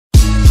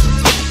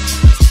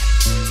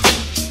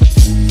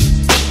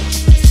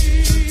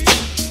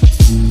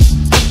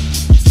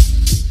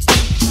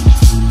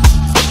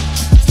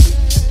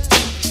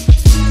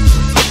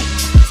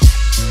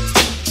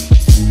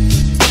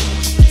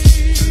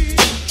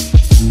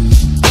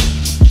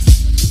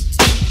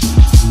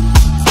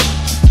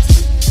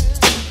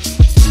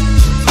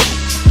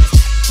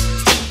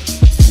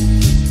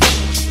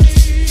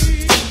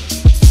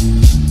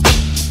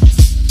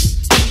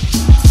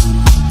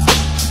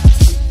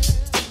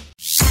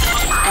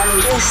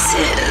This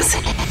is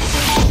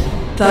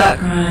Thought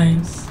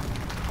Crimes.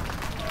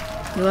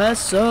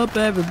 What's up,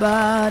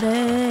 everybody?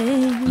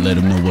 Let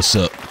them know what's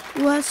up.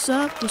 What's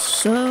up?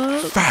 What's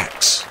up?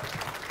 Facts.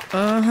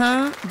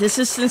 This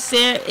is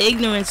Sincere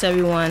Ignorance,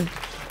 everyone.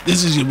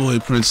 This is your boy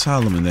Prince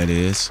Solomon, that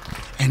is.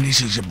 And this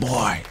is your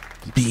boy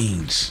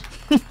Beans.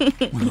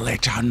 I'm gonna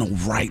let y'all know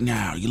right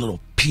now, you little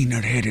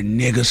peanut-headed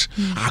niggas,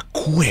 I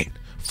quit.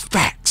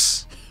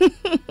 Facts.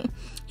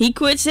 He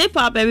quits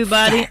hip-hop,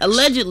 everybody. Facts.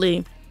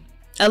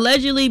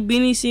 Allegedly,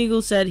 Beanie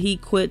Sigel said he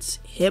quits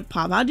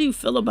hip-hop. How do you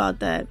feel about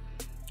that?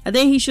 I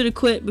think he should have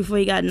quit before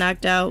he got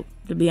knocked out,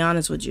 to be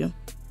honest with you.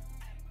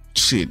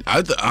 Shit,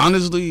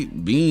 honestly,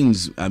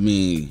 Beans, I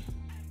mean,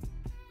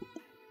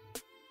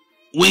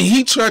 when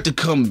he tried to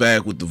come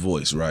back with the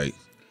voice, right,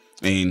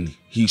 and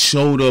he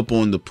showed up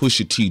on the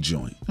Pusha T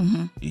joint,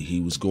 and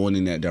he was going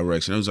in that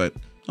direction, I was like,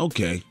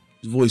 okay,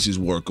 his voice is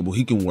workable,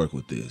 he can work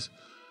with this.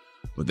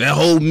 But that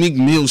whole Meek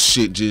Mill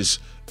shit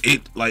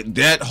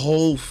that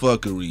whole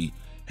fuckery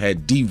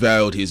had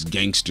devalued his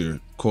gangster,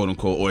 quote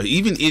unquote, or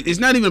even it's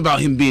not even about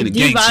him being a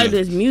gangster. Devalued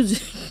his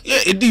music. Yeah,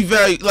 it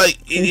devalued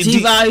it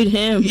devalued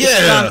him.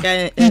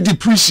 Yeah, he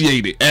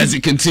depreciated as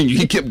it continued.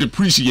 He kept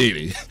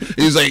depreciating. It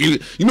was like,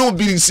 you know what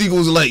Beanie Sigel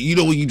was like? You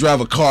know when you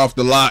drive a car off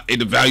the lot and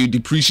the value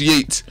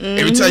depreciates?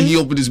 Every time he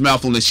opened his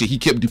mouth on that shit, he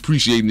kept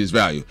depreciating his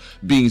value.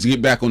 Beans,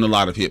 get back on the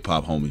lot of hip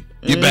hop, homie.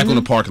 Get back on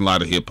the parking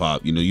lot of hip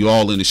hop. You know, you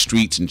all in the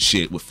streets and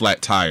shit with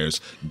flat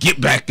tires. Get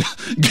back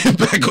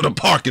on the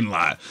parking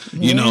lot.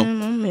 You know,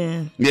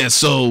 man. Yeah.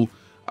 So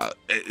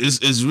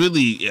it's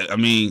really, I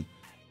mean,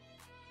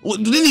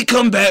 didn't he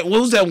come back?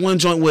 What was that one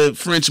joint with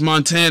French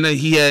Montana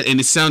he had, and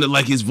it sounded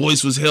like his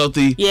voice was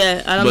healthy?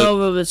 Yeah, I don't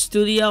know if it was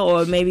studio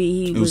or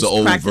maybe he was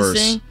an practicing. Old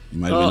verse. It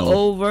might have been an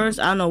old verse.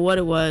 I don't know what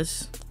it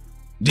was.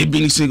 Did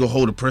Beanie Sigel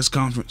hold a press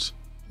conference?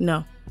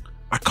 No.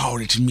 I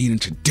called it a meeting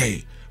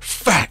today.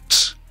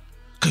 Facts.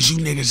 Cause you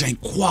niggas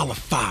ain't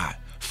qualified.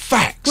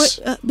 Facts.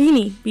 But,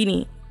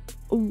 Beanie,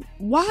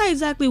 why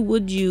exactly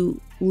would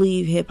you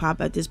leave hip hop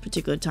at this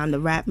particular time, the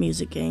rap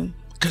music game?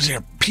 Cause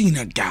they're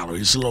peanut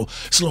galleries. It's a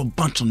little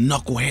bunch of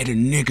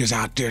knuckleheaded niggas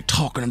out there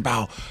talking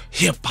about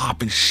hip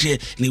hop and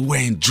shit, and they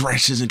wearing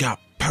dresses and got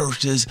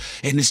purses,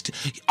 and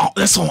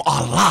that's on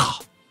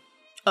Allah.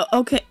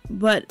 Okay,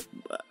 but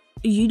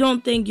you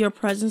don't think your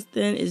presence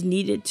then is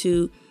needed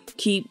to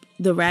keep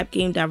the rap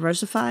game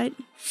diversified?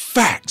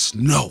 Facts.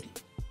 No.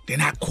 They're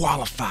not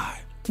qualified.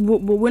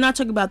 But we're not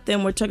talking about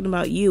them. We're talking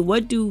about you.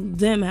 What do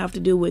them have to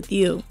do with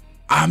you?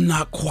 I'm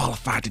not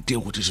qualified to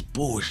deal with this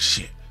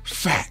bullshit.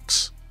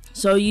 Facts.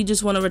 So you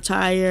just want to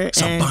retire?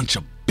 It's a bunch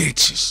of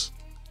bitches.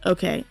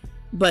 Okay.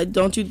 But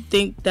don't you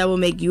think that will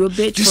make you a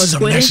bitch This for is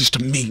quitting? A message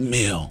to Meek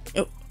Mill.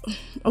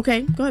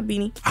 Okay. Go ahead,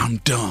 Beanie. I'm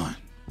done.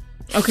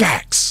 Okay.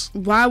 Facts.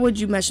 Why would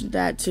you mention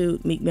that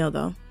to Meek Mill,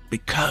 though?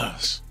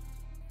 Because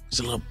he's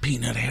a little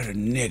peanut-headed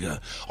nigga,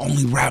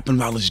 only rapping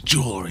about his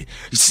jewelry.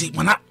 You see,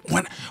 when I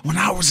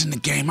was in the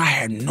game, I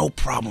had no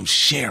problem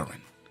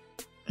sharing.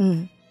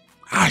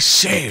 I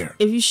shared.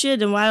 If you should,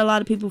 then why a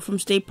lot of people from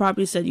state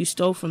property said you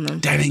stole from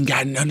them? That ain't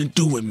got nothing to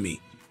do with me.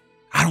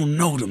 I don't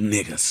know them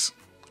niggas.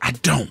 I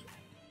don't.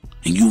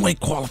 And you ain't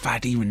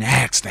qualified to even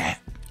ask that.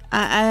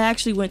 I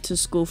actually went to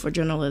school for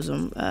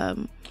journalism,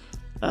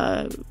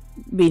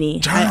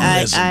 Beanie.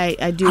 Journalism?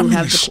 I do I'm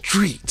have in the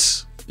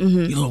streets. You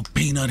little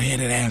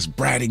peanut-headed ass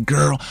bratty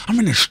girl. I'm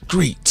in the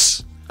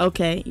streets.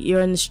 Okay,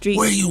 you're in the streets.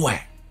 Where you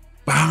at?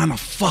 Behind a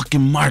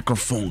fucking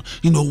microphone.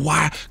 You know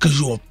why?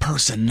 Because you're a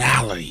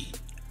personality.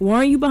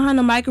 Weren't you behind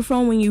a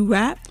microphone when you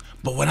rap?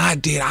 But what I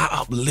did, I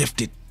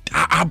uplifted.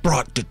 I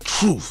brought the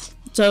truth.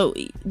 So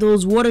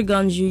those water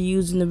guns you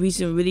used in the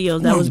recent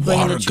videos, that was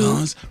bringing the truth? Water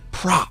guns,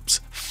 props,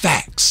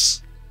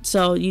 facts.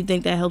 So you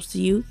think that helps the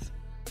youth?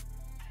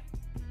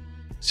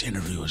 This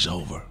interview is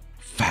over.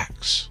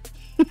 Facts.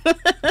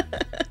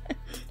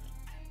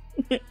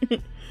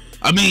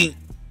 I mean,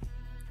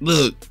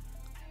 look.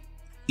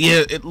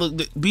 Yeah,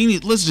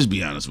 Beanie, let's just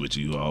be honest with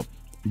you all.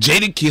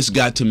 Jadakiss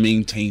got to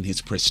maintain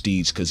his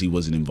prestige because he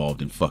wasn't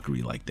involved in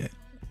fuckery like that.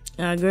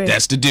 I agree.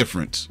 That's the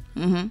difference.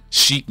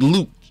 Sheik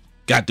Luke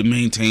got to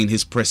maintain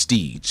his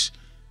prestige.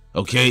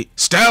 Okay?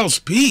 Styles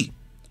P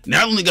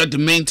not only got to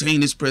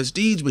maintain his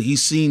prestige, but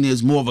he's seen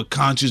as more of a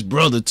conscious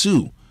brother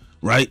too.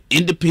 Right?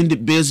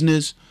 Independent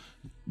business,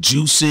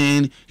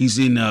 juicing. He's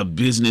in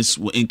business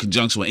in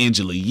conjunction with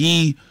Angela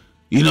Yee.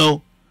 You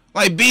know?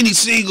 Like Beanie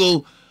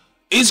Sigel,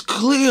 it's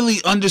clearly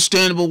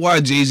understandable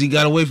why Jay-Z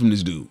got away from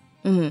this dude.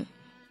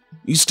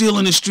 He's still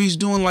in the streets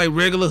doing like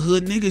regular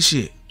hood nigga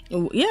shit.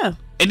 Yeah.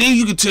 And then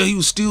you could tell he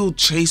was still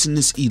chasing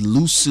this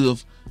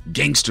elusive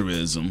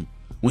gangsterism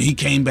when he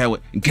came back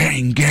with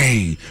gang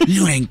gang.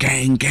 You ain't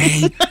gang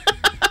gang.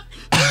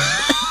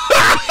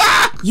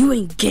 You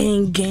ain't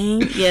gang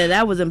gang. Yeah,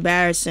 that was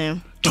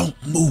embarrassing. Don't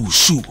move,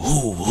 shoot,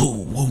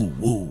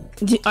 woo.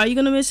 Are you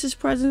gonna miss his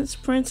presence,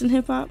 Prince, in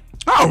hip hop?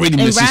 I already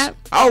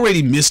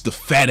missed the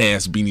fat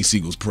ass Beanie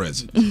Siegel's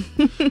presence.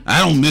 I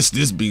don't miss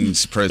this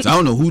Beanie's presence. I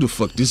don't know who the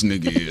fuck this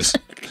nigga is.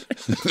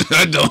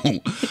 I don't.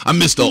 I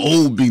miss the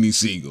old Beanie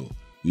Sigel.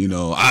 You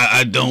know,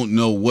 I don't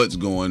know what's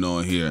going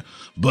on here.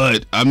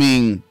 But, I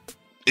mean,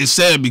 it's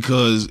sad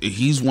because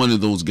he's one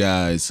of those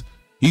guys.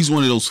 He's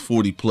one of those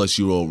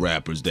 40-plus-year-old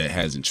rappers that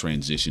hasn't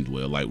transitioned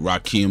well. Like,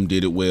 Rakim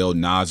did it well.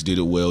 Nas did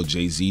it well.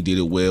 Jay-Z did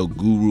it well.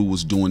 Guru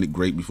was doing it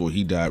great before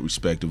he died,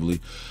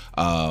 respectively.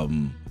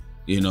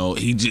 You know,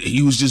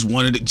 he was just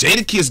one of the...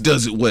 Jadakiss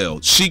does it well.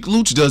 Sheek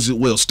Louch does it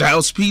well.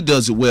 Styles P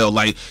does it well.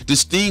 Like,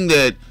 this thing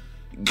that,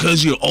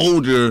 because you're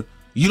older...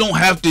 You don't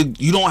have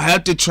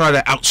to try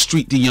to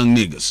outstreet the young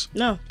niggas.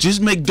 No.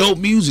 Just make dope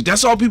music.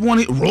 That's all people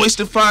want to hear. Royce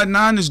the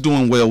 5'9" is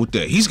doing well with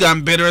that. He's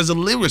gotten better as a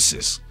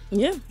lyricist.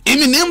 Yeah.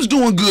 Eminem's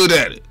doing good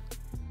at it.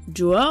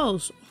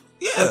 Joel's.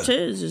 Yeah.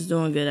 Ortiz is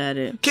doing good at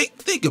it. Can't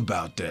think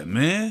about that,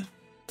 man.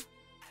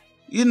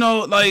 You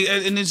know, like,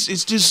 and it's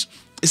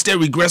that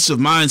regressive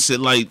mindset.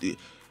 Like,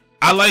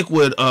 I like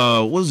what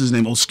was his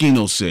name?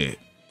 Oskino said.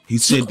 He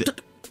said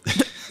that.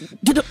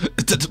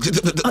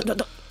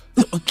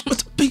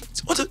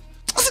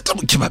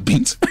 Get my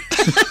beans.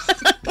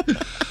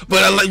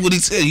 But I like what he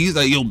said. He's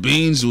like, yo,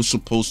 Beans was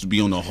supposed to be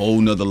on a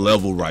whole nother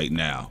level right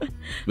now.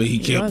 But he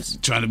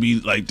kept trying to be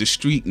like the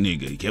street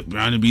nigga. He kept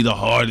trying to be the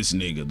hardest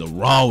nigga, the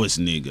rawest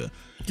nigga.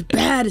 The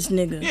baddest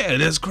nigga. Yeah,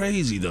 that's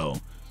crazy though.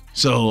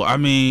 So, I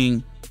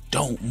mean,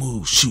 don't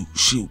move,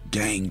 shoot,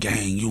 gang,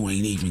 you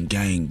ain't even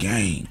gang.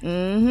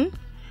 Mm-hmm.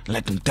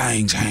 Let them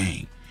things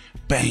hang.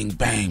 Bang,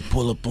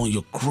 pull up on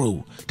your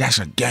crew. That's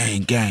a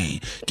gang.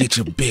 Get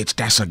your bitch,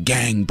 that's a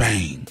gang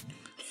bang.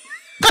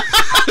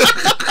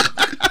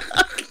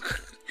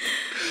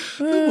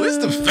 Where's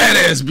the fat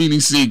ass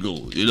Beanie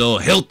Sigel? You know,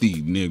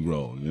 healthy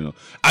Negro. You know,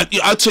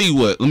 I'll tell you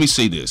what. Let me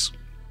say this,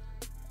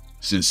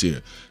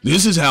 sincere.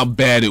 This is how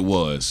bad it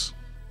was.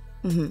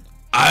 Mm-hmm.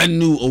 I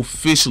knew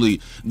officially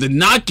the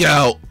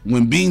knockout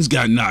when Beans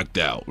got knocked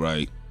out.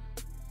 Right.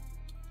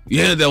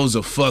 Yeah, that was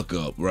a fuck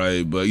up,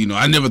 right? But you know,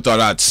 I never thought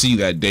I'd see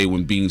that day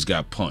when Beans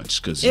got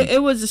punched, cause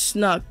it was a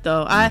snuck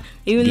though.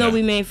 Even though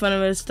we made fun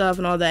of it stuff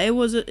and all that, it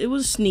was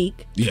a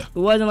sneak. Yeah, it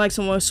wasn't like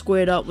someone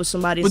squared up with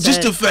somebody. But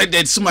just the fact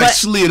that somebody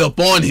slid up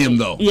on him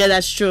though. Yeah,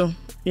 that's true.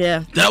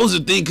 Yeah, that was the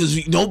thing,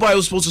 cause nobody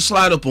was supposed to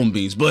slide up on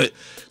Beans. But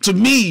to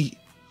me,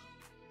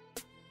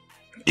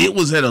 it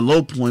was at a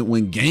low point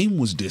when Game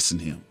was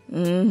dissing him.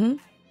 Mm-hmm.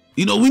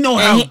 You know, we know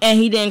how, and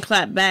he didn't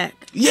clap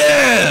back.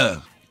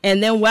 Yeah.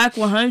 And then Whack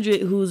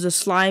 100, who's a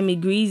slimy,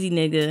 greasy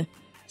nigga,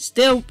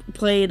 still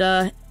played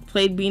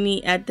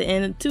Beanie at the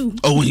end too.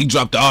 Oh, when he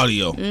dropped the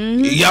audio.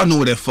 Mm-hmm. Y'all know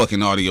where that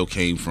fucking audio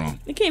came from.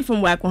 It came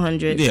from Whack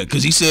 100. Yeah,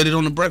 because he said it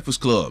on the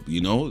Breakfast Club,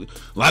 you know. A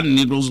lot of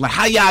Negroes like,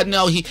 how y'all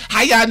know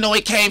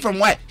it came from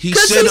Whack? He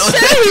said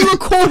he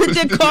recorded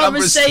the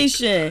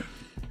conversation.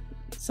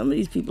 Some of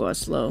these people are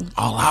slow.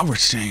 All I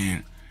was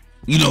saying,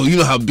 you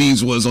know how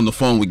Beans was on the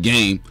phone with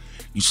Game.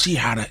 You see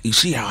how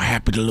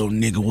happy the little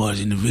nigga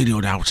was in the video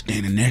that I was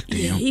standing next to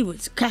him. He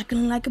was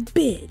cackling like a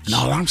bitch. And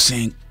all I'm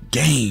saying,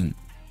 Game,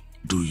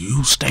 do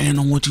you stand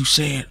on what you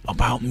said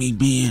about me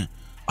being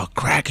a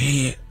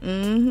crackhead?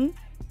 Mm-hmm.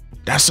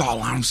 That's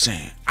all I'm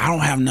saying. I don't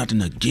have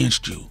nothing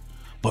against you,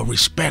 but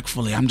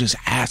respectfully, I'm just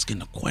asking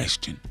the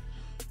question.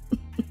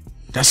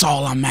 That's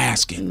all I'm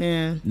asking.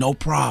 Man. No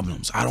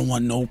problems. I don't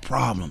want no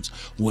problems.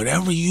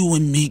 Whatever you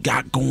and me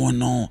got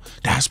going on,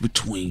 that's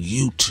between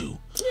you two.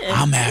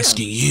 Yeah, I'm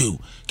asking you,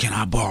 can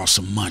I borrow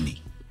some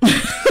money? Boy,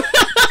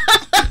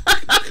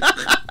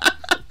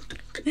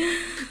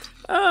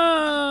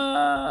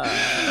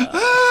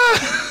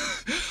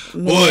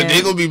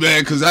 they gonna be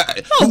mad because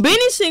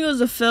Beanie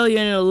Sigel's a failure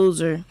and a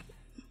loser.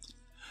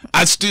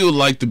 I still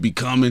like The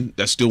Becoming.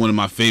 That's still one of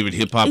my favorite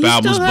hip hop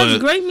albums. Still has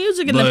great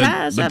music in the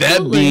past. But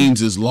absolutely. That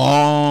Beans is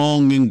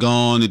long and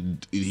gone.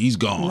 He's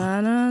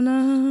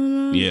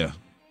gone. Yeah.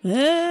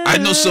 I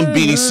know some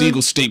Beanie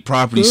Sigel State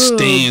Property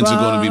stands are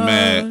going to be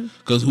mad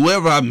because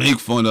whoever I make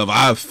fun of,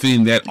 I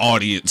offend that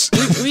audience.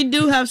 we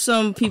do have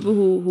some people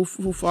who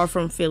far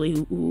from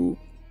Philly who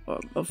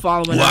are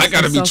following. Well, I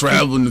got to be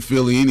traveling to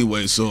Philly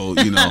anyway, so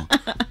you know,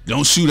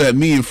 don't shoot at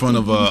me in front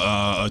of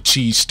a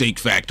cheese steak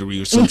factory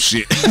or some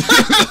shit.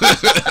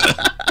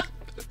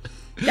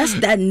 That's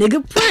that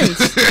nigga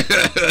Prince.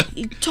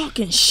 He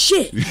talking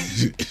shit.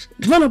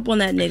 Run up on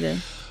that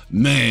nigga.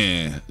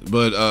 Man,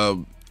 but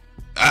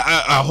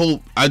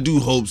I do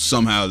hope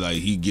somehow like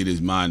he get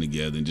his mind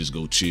together and just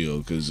go chill,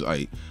 because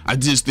I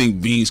just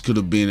think Beans could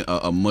have been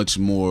a much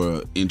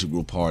more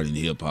integral part in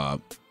hip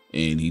hop,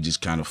 and he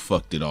just kind of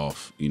fucked it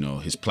off, you know,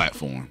 his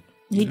platform.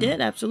 He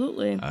did,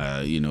 absolutely.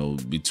 You know,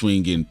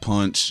 between getting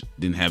punched,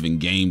 then having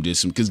Game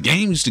diss him, because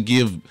Game used to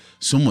give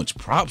so much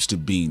props to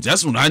Beans.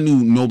 That's when I knew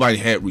nobody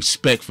had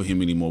respect for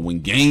him anymore,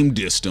 when Game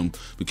dissed him,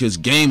 because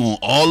Game on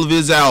all of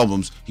his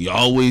albums, he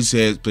always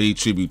had paid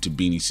tribute to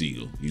Beanie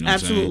Sigel. You know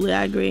absolutely,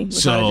 I agree.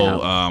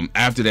 So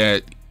after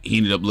that, he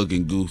ended up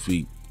looking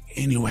goofy.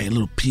 Anyway,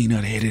 little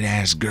peanut-headed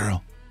ass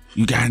girl,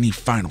 you got any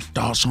final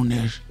thoughts on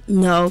this?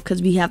 No,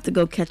 because we have to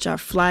go catch our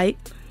flight.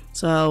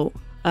 So...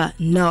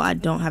 no, I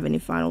don't have any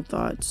final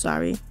thoughts.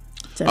 Sorry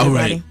to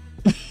everybody.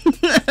 All right.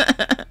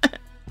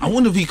 I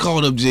wonder if he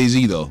called up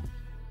Jay-Z, though.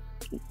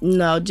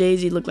 No,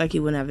 Jay-Z looked like he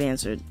wouldn't have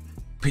answered.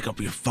 Pick up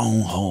your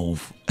phone,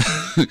 Hove.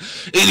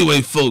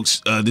 Anyway,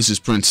 folks, this is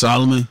Prince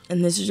Solomon.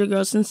 And this is your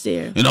girl,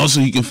 Sincere. And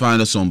also, you can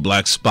find us on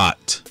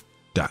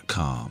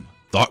blackspot.com.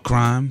 Thought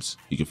Crimes.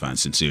 You can find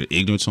Sincere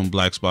Ignorance on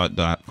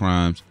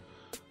blackspot.crimes.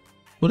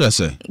 What did I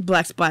say?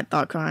 Blackspot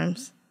Thought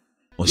Crimes.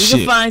 Well, you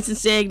can find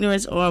Sincere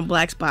Ignorance on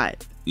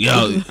Blackspot.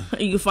 Yo.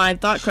 You can find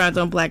Thought Crimes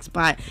on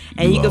Blackspot.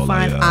 And you can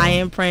find I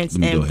Am Prince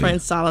and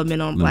Prince Solomon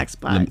on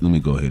Blackspot. Let me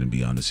go ahead and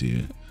be honest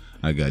here.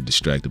 I got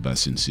distracted by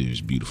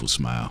Sincere's beautiful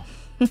smile.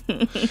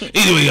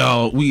 Anyway,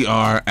 y'all, we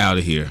are out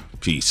of here.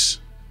 Peace.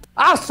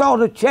 I saw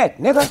the check,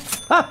 nigga.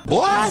 Huh?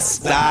 What's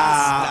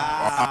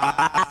that?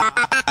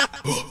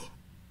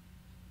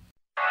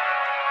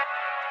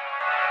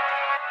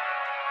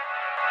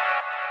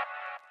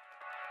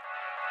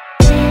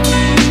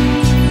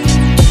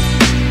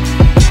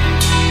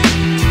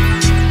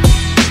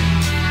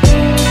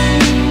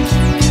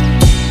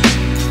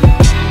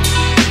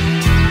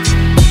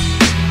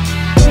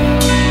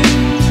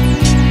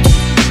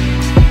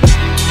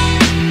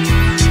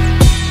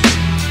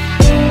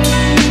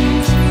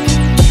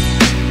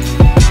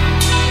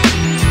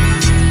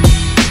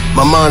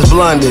 My mind's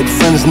blinded,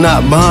 friends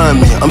not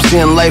behind me. I'm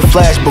seeing life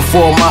flash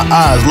before my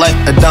eyes like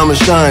a diamond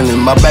shining.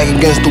 My back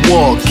against the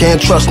wall, can't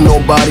trust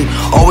nobody.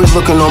 Always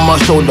looking on my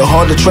shoulder,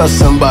 hard to trust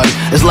somebody.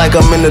 It's like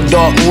I'm in a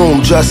dark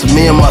room, just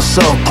me and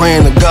myself.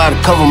 Praying to God to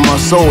cover my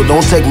soul,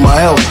 don't take my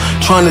health.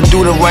 Trying to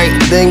do the right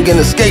thing and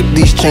escape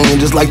these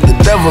changes. Like the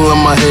devil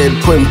in my head,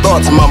 putting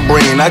thoughts in my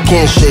brain. I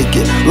can't shake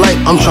it, like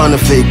I'm trying to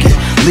fake it.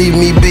 Leave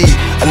me be,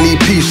 I need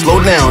peace,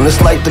 slow down,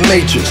 it's like the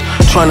Matrix.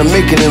 Trying to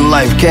make it in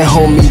life, can't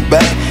hold me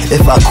back.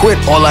 If I quit,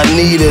 all I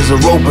need is a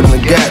rope and a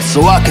gat,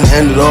 so I can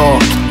end it all,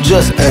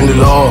 just end it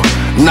all.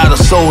 Not a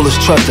soul is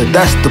trusted,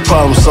 that's the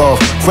problem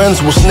solved.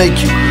 Friends will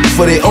snake you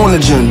for their own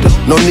agenda.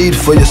 No need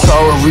for your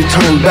sorrow,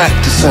 return back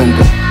to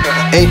sender.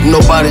 Ain't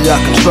nobody I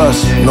can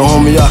trust, no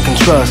homie I can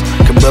trust.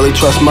 Can barely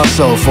trust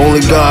myself,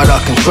 only God I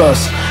can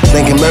trust.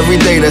 Thank him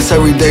every day, that's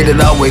every day that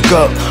I wake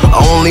up.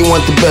 I only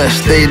want the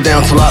best, stay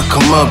down till I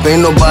come up. Ain't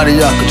nobody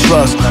I can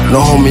trust,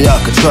 no homie I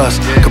can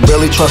trust. Can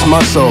barely trust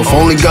myself,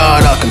 only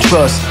God I can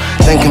trust.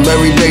 Thank him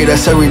every day,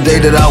 that's every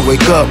day that I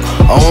wake up.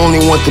 I only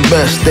want the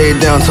best, stay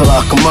down till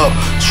I come up.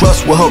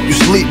 Trust will help you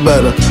sleep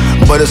better,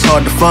 but it's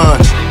hard to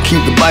find.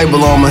 Keep the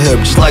Bible on my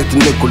hip, just like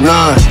the nickel 9.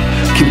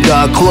 Keep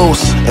God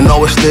close and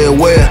always stay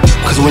aware,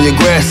 cause when your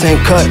grass ain't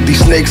cut,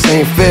 these snakes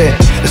ain't fair.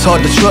 It's hard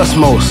to trust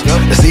most,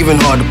 it's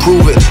even hard to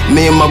prove it.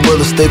 Me and my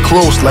brother stay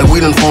close like we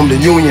done formed a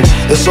union.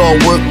 It's all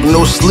work,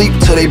 no sleep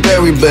till they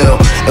bury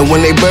Bell. And when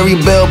they bury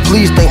Bell,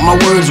 please think my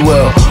words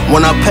well.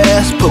 When I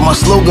pass, put my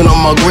slogan on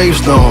my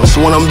gravestone,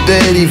 so when I'm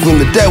dead, even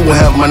the dead will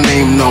have my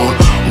name known.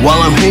 While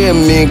I'm here,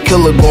 me and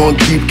Killer gon'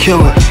 keep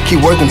killing.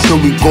 Keep working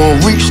till we gon'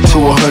 reach to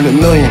 100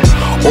 million.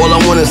 All I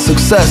want is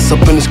success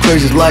up in this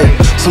crazy life.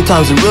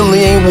 Sometimes it really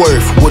ain't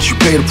worth what you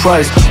pay the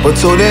price. But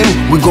till then,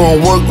 we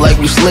gon' work like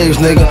we slaves,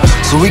 nigga,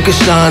 so we can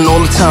shine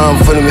all the time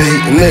for them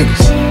hating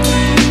niggas.